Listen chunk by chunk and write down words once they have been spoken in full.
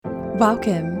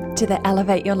Welcome to the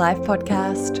Elevate Your Life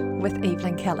podcast with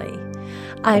Evelyn Kelly.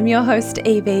 I'm your host,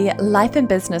 Evie, life and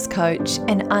business coach,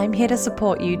 and I'm here to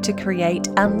support you to create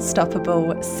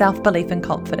unstoppable self-belief and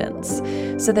confidence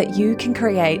so that you can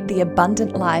create the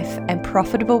abundant life and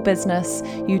profitable business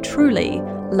you truly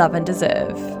love and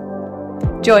deserve.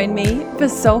 Join me for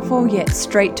soulful yet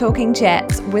straight-talking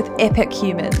chats with epic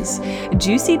humans,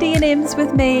 juicy D&Ms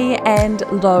with me, and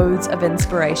loads of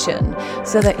inspiration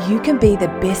so that you can be the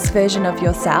best version of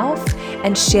yourself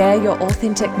and share your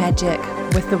authentic magic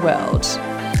with the world.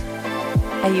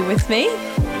 Are you with me?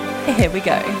 Here we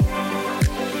go.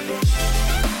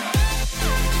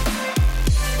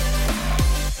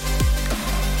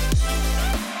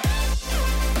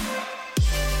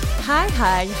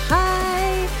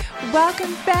 Hi.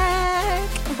 Welcome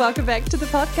back to the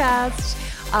podcast.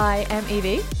 I am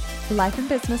Evie, life and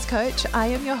business coach. I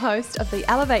am your host of the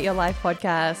Elevate Your Life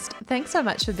podcast. Thanks so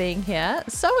much for being here.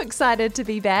 So excited to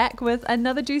be back with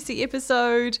another juicy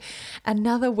episode.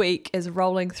 Another week is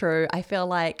rolling through. I feel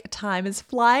like time is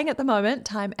flying at the moment.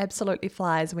 Time absolutely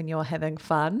flies when you're having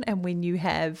fun and when you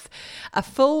have a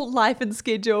full life and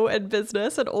schedule and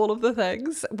business and all of the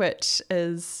things, which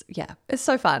is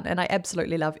so fun. And I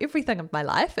absolutely love everything of my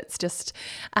life. It's just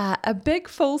a big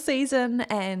full season,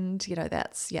 and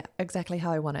that's exactly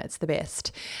how I want it. It's the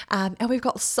best. And we've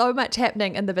got so much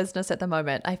happening in the business at the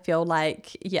moment. I feel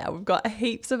like, we've got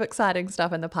heaps of exciting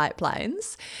stuff in the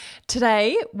pipelines.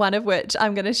 Today, one of which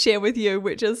I'm going to share with you,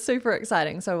 which is super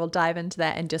exciting. So we'll dive into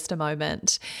that in just a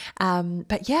moment.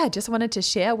 Just wanted to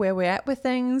share where we're at with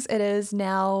things. It is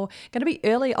now going to be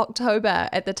early October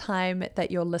at the time that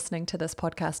you're listening to this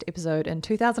podcast episode in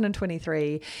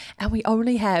 2023. And we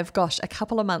only have, a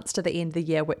couple of months to the end of the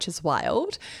year, which is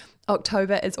wild.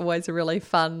 October is always a really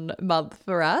fun month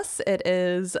for us. It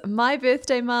is my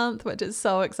birthday month, which is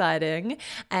so exciting.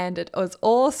 And it was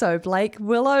also Blake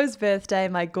Willow's birthday,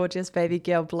 my gorgeous baby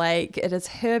girl Blake. It is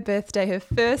her birthday, her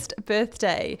first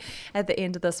birthday at the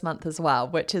end of this month as well,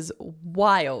 which is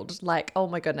wild. Like, oh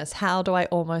my goodness, how do I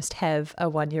almost have a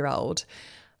 1-year-old?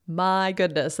 My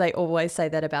goodness, they always say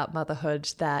that about motherhood,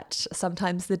 that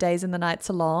sometimes the days and the nights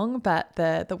are long, but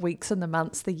the weeks and the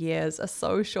months, the years are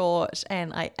so short.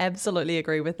 And I absolutely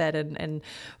agree with that and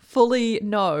fully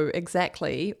know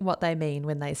exactly what they mean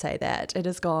when they say that. It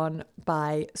has gone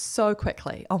by so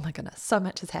quickly. Oh my goodness, so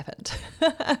much has happened.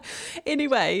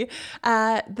 Anyway,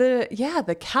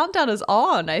 the countdown is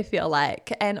on, I feel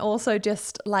like, and also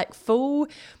just like full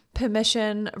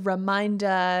permission,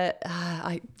 reminder,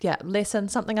 lesson.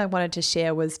 Something I wanted to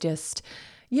share was just,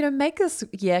 make this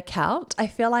year count. I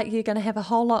feel like you're going to have a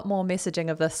whole lot more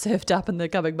messaging of this served up in the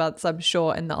coming months, I'm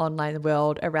sure, in the online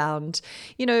world around,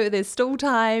 there's still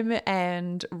time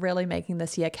and really making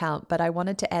this year count. But I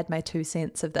wanted to add my 2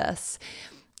 cents of this.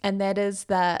 And that is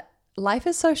that life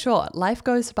is so short. Life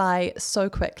goes by so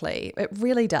quickly. It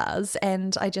really does.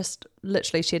 And I just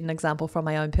literally shared an example from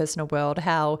my own personal world,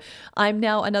 how I'm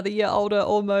now another year older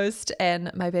almost,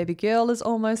 and my baby girl is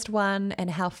almost 1, and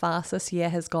how fast this year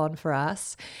has gone for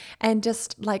us. And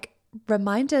just like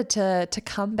reminder to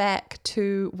come back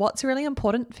to what's really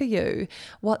important for you,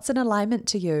 what's in alignment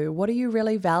to you, what do you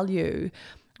really value,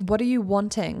 what are you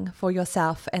wanting for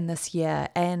yourself in this year,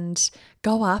 and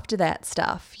go after that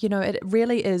stuff. It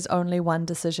really is only one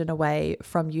decision away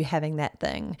from you having that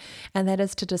thing. And that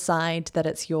is to decide that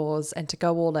it's yours and to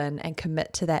go all in and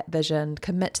commit to that vision,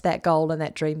 commit to that goal and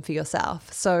that dream for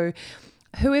yourself. So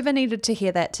whoever needed to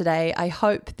hear that today, I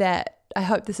hope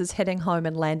this is hitting home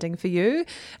and landing for you.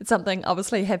 It's something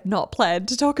obviously I have not planned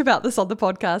to talk about this on the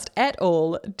podcast at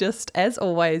all. Just as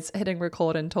always, hitting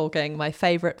record and talking, my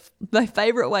favorite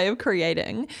way of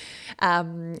creating.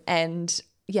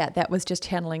 That was just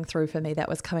channeling through for me. That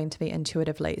was coming to me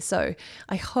intuitively. So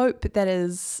I hope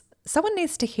someone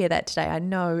needs to hear that today. I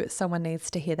know someone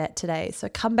needs to hear that today. So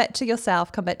come back to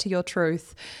yourself, come back to your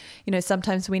truth.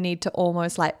 Sometimes we need to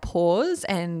almost like pause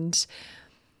and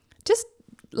just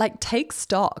like take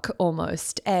stock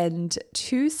almost and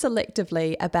choose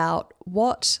selectively about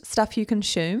what stuff you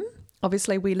consume.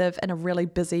 Obviously, we live in a really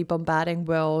busy, bombarding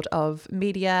world of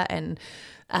media and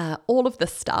all of the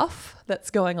stuff that's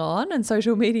going on in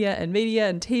social media and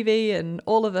TV and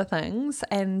all of the things,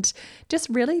 and just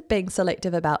really being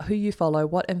selective about who you follow,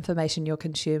 what information you're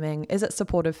consuming, is it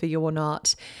supportive for you or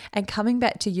not, and coming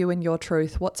back to you and your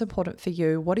truth, what's important for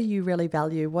you, what do you really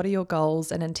value, what are your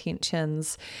goals and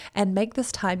intentions, and make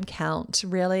this time count.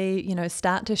 Really,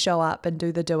 start to show up and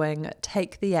do the doing,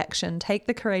 take the action, take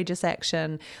the courageous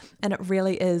action, and it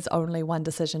really is only one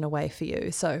decision away for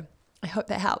you. So I hope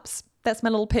that helps. That's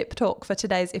my little pep talk for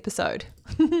today's episode.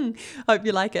 Hope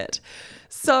you like it.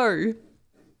 So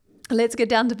Let's get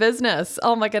down to business.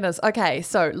 Oh my goodness. Okay.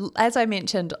 So as I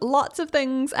mentioned, lots of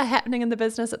things are happening in the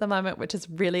business at the moment, which is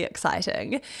really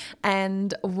exciting.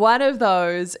 And one of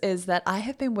those is that I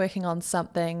have been working on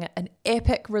something, an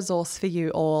epic resource for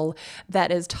you all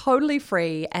that is totally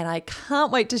free, and I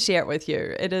can't wait to share it with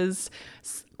you. It is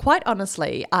quite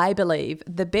honestly, I believe,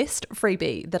 the best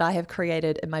freebie that I have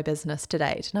created in my business to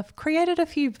date. And I've created a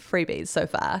few freebies so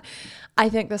far. I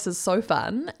think this is so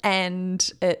fun,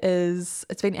 and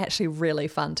it's been actually really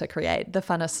fun to create. The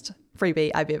funnest freebie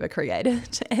I've ever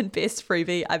created and best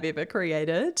freebie I've ever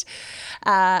created.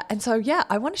 And so, yeah,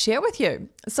 I want to share it with you.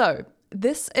 So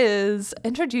this is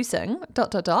introducing ...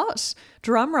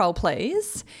 drum roll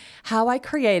please, how I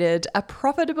created a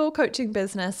profitable coaching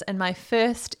business in my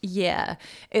first year.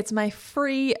 It's my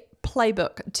free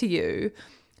playbook to you.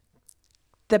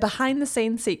 The behind the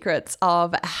scenes secrets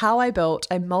of how I built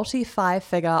a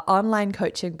multi-5-figure online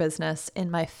coaching business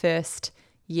in my first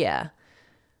year.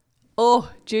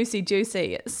 Oh, juicy,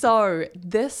 juicy. So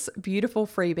this beautiful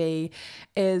freebie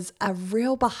is a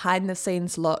real behind the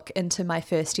scenes look into my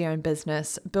first year in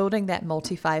business, building that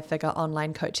multi-5-figure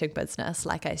online coaching business,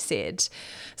 like I said.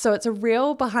 So it's a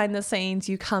real behind the scenes.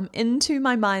 You come into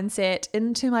my mindset,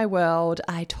 into my world.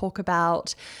 I talk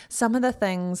about some of the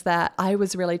things that I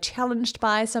was really challenged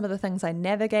by, some of the things I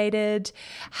navigated,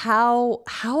 how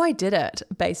I did it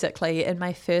basically in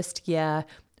my first year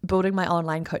building my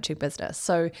online coaching business.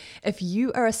 So if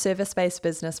you are a service-based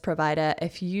business provider,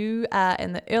 if you are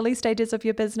in the early stages of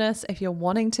your business, if you're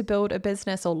wanting to build a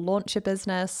business or launch a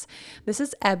business, this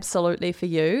is absolutely for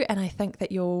you. And I think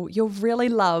that you'll really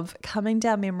love coming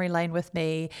down memory lane with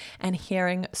me and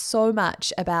hearing so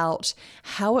much about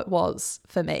how it was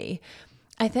for me.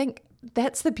 I think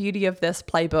that's the beauty of this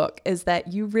playbook, is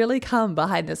that you really come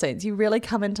behind the scenes. You really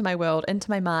come into my world, into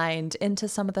my mind, into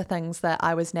some of the things that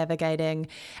I was navigating.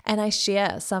 And I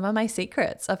share some of my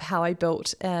secrets of how I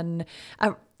built in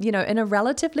a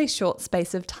relatively short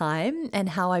space of time, and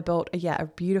how I built a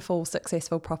beautiful,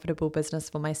 successful, profitable business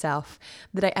for myself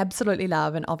that I absolutely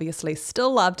love and obviously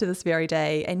still love to this very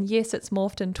day. And yes, it's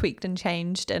morphed and tweaked and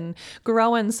changed and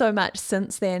grown so much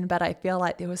since then, but I feel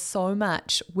like there was so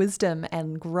much wisdom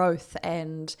and growth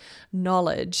and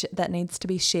knowledge that needs to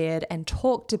be shared and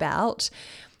talked about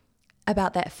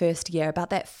that first year,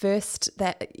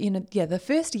 the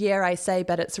first year I say,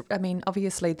 but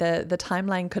obviously the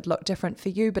timeline could look different for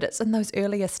you, but it's in those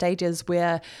earlier stages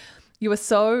where you are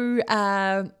so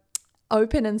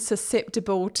open and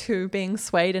susceptible to being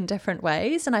swayed in different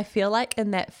ways. And I feel like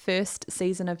in that first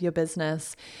season of your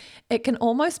business, it can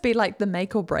almost be like the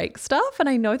make or break stuff. And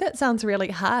I know that sounds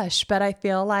really harsh, but I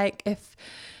feel like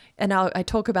and I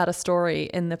talk about a story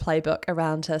in the playbook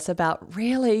around this, about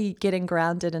really getting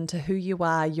grounded into who you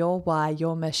are, your why,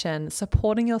 your mission,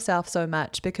 supporting yourself so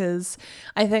much, because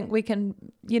I think we can,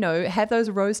 have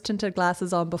those rose-tinted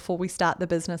glasses on before we start the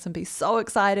business and be so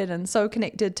excited and so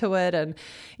connected to it and,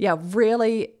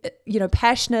 really,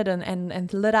 passionate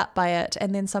and lit up by it.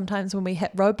 And then sometimes when we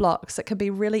hit roadblocks, it can be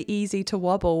really easy to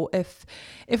wobble if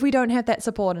we don't have that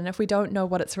support, and if we don't know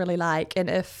what it's really like,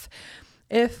 and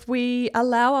if we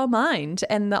allow our mind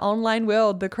and the online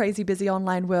world, the crazy busy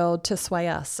online world, to sway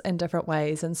us in different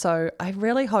ways. And so I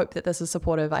really hope that this is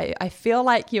supportive. I feel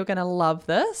like you're going to love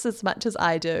this as much as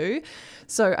I do.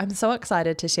 So I'm so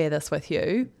excited to share this with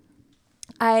you.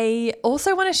 I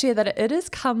also want to share that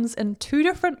it comes in 2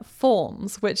 different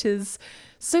forms, which is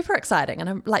super exciting. And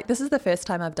I'm like, this is the first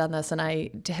time I've done this, and I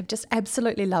have just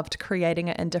absolutely loved creating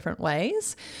it in different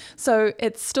ways. So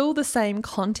it's still the same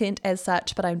content as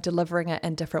such, but I'm delivering it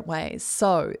in different ways.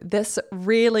 So this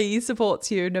really supports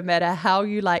you no matter how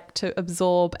you like to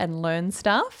absorb and learn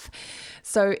stuff.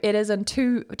 So it is in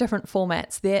 2 different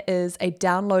formats. There is a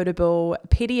downloadable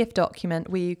PDF document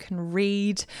where you can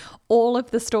read all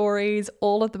of the stories,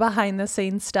 all of the behind the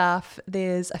scenes stuff.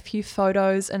 There's a few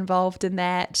photos involved in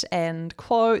that and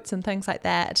quotes and things like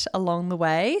that along the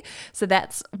way. So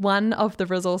that's one of the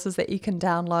resources that you can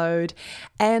download.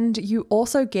 And you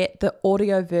also get the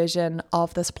audio version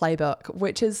of this playbook,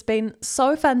 which has been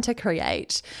so fun to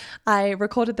create. I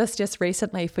recorded this just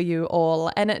recently for you all,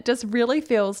 and it just really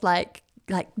feels like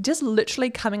just literally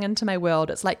coming into my world.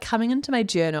 It's like coming into my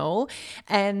journal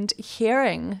and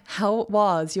hearing how it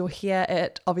was. You'll hear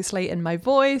it obviously in my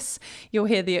voice. You'll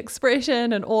hear the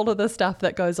expression and all of the stuff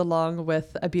that goes along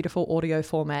with a beautiful audio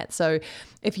format. So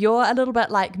if you're a little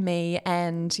bit like me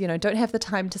and, don't have the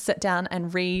time to sit down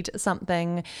and read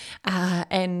something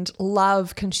and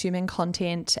love consuming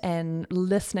content and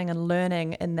listening and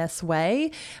learning in this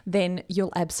way, then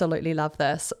you'll absolutely love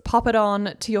this. Pop it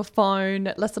on to your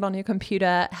phone, listen on your computer,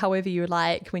 computer, however you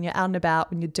like, when you're out and about,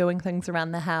 when you're doing things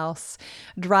around the house,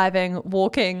 driving,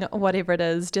 walking, whatever it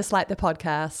is, just like the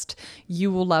podcast, you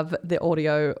will love the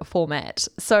audio format.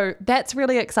 So that's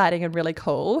really exciting and really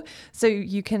cool. So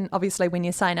you can obviously, when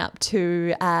you sign up to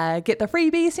get the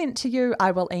freebie sent to you,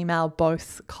 I will email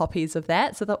both copies of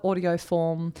that. So the audio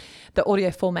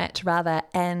format rather,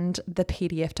 and the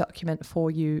PDF document for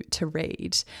you to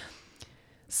read.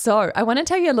 So I want to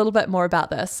tell you a little bit more about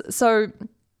this. So,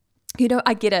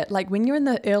 I get it. Like when you're in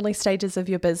the early stages of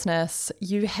your business,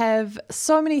 you have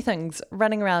so many things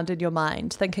running around in your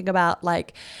mind, thinking about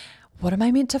like, what am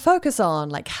I meant to focus on?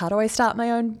 Like, how do I start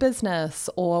my own business?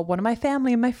 Or what are my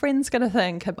family and my friends going to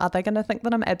think? Are they going to think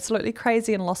that I'm absolutely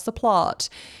crazy and lost the plot?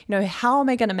 How am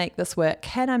I going to make this work?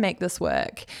 Can I make this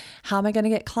work? How am I going to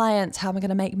get clients? How am I going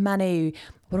to make money?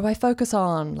 What do I focus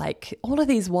on? Like all of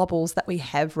these wobbles that we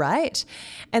have, right?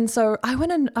 And so I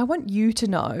want you to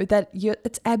know that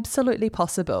it's absolutely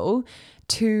possible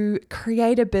to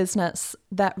create a business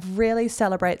that really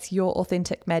celebrates your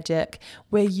authentic magic,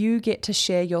 where you get to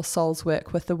share your soul's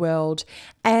work with the world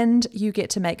and you get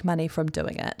to make money from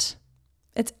doing it.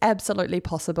 It's absolutely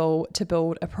possible to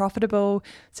build a profitable,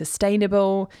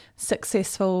 sustainable,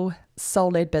 successful,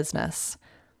 soul-led business.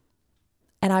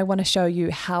 And I want to show you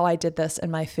how I did this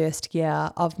in my first year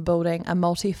of building a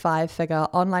multi-5-figure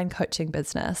online coaching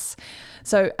business.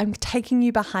 So I'm taking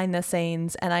you behind the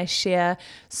scenes and I share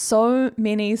so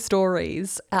many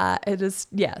stories. It is,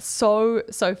 so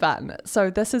fun. So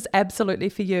this is absolutely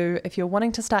for you. If you're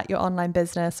wanting to start your online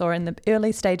business or in the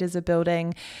early stages of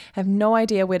building, have no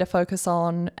idea where to focus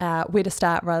on, where to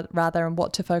start rather, and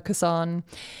what to focus on.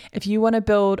 If you want to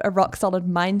build a rock solid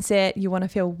mindset, you want to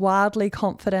feel wildly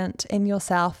confident in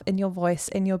yourself, in your voice,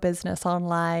 in your business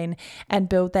online, and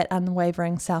build that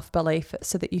unwavering self-belief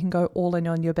so that you can go all in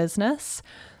on your business.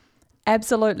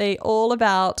 Absolutely all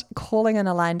about calling in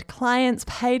aligned clients,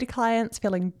 paid clients,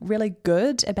 feeling really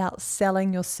good about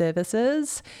selling your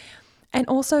services. And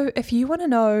also, if you want to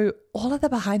know all of the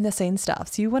behind the scenes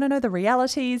stuff, so you want to know the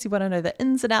realities, you want to know the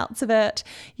ins and outs of it,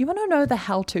 you want to know the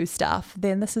how-to stuff,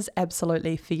 then this is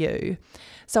absolutely for you.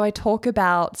 So I talk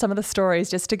about some of the stories,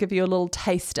 just to give you a little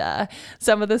taster,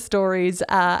 some of the stories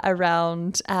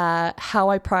around how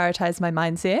I prioritize my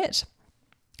mindset,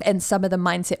 and some of the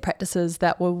mindset practices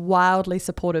that were wildly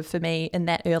supportive for me in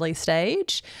that early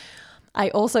stage. I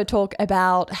also talk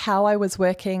about how I was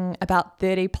working about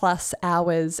 30 plus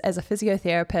hours as a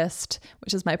physiotherapist,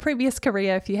 which is my previous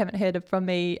career. If you haven't heard from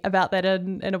me about that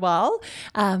in a while,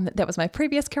 that was my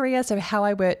previous career. So how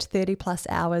I worked 30 plus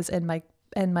hours in my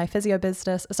physio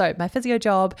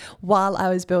job while I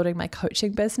was building my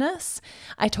coaching business.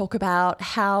 I talk about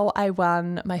how I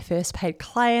won my first paid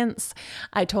clients.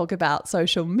 I talk about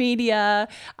social media.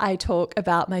 I talk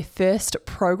about my first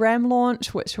program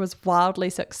launch, which was wildly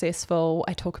successful.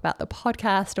 I talk about the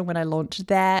podcast and when I launched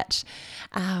that.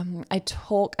 I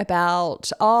talk about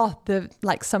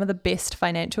some of the best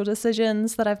financial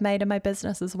decisions that I've made in my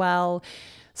business as well.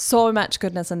 So much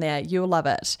goodness in there. You'll love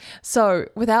it. So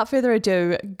without further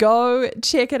ado, go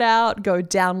check it out. Go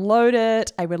download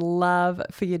it. I would love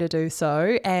for you to do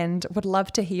so and would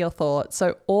love to hear your thoughts.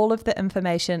 So all of the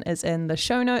information is in the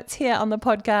show notes here on the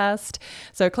podcast.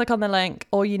 So click on the link.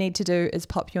 All you need to do is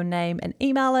pop your name and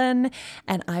email in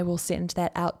and I will send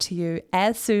that out to you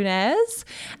as soon as.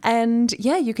 And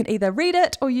you can either read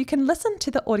it or you can listen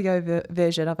to the audio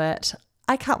version of it.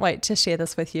 I can't wait to share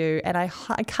this with you and I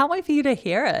can't wait for you to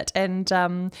hear it. And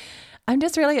I'm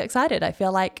just really excited. I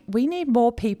feel like we need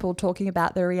more people talking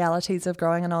about the realities of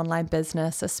growing an online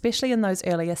business, especially in those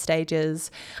earlier stages.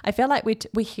 I feel like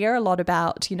we hear a lot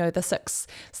about, the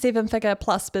 6-7-figure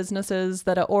plus businesses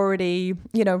that are already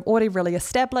really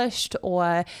established,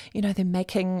 or, they're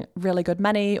making really good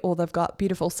money, or they've got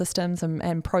beautiful systems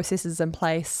and processes in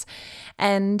place.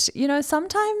 And,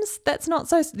 sometimes that's not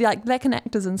so, that can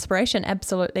act as inspiration,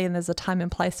 absolutely. And there's a time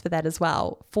and place for that as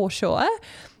well, for sure.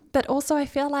 But also I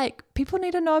feel like people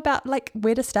need to know about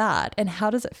where to start and how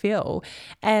does it feel.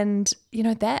 And,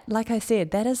 that, like I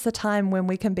said, that is the time when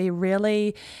we can be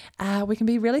really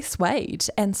swayed.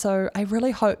 And so I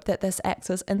really hope that this acts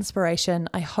as inspiration.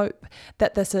 I hope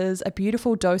that this is a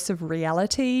beautiful dose of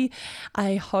reality.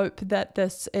 I hope that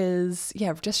this is,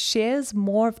 just shares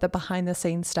more of the behind the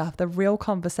scenes stuff, the real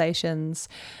conversations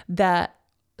that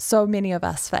so many of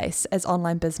us face as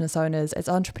online business owners, as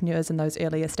entrepreneurs in those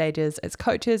earlier stages, as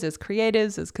coaches, as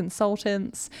creators, as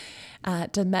consultants.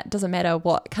 Doesn't matter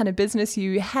what kind of business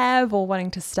you have or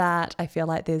wanting to start. I feel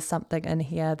like there's something in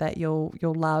here that you'll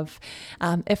love.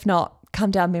 If not, come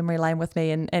down memory lane with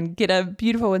me and get a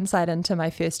beautiful insight into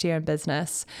my first year in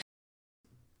business.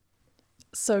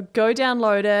 So go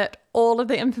download it. All of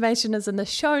the information is in the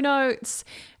show notes.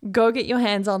 Go get your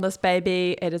hands on this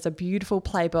baby. It is a beautiful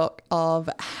playbook of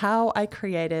how I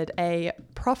created a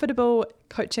profitable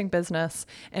coaching business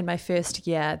in my first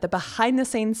year, the behind the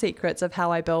scenes secrets of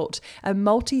how I built a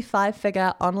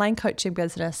multi-5-figure online coaching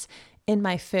business in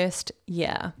my first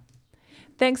year.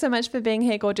 Thanks so much for being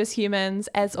here, gorgeous humans.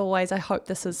 As always, I hope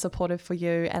this is supportive for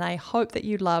you, and I hope that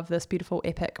you love this beautiful,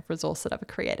 epic resource that I've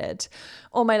created.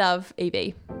 All my love,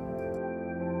 Evie.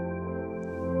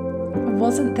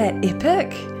 Wasn't that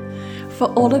epic?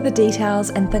 For all of the details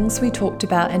and things we talked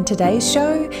about in today's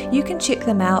show, you can check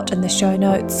them out in the show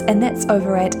notes, and that's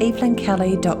over at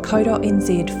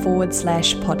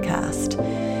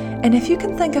evelynkelly.co.nz/podcast. And if you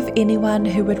can think of anyone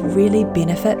who would really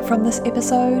benefit from this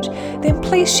episode, then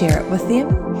please share it with them.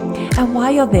 And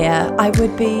while you're there, I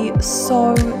would be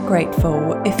so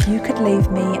grateful if you could leave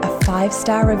me a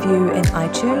 5-star review in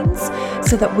iTunes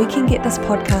so that we can get this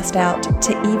podcast out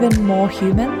to even more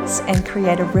humans and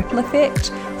create a ripple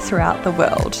effect throughout the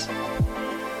world.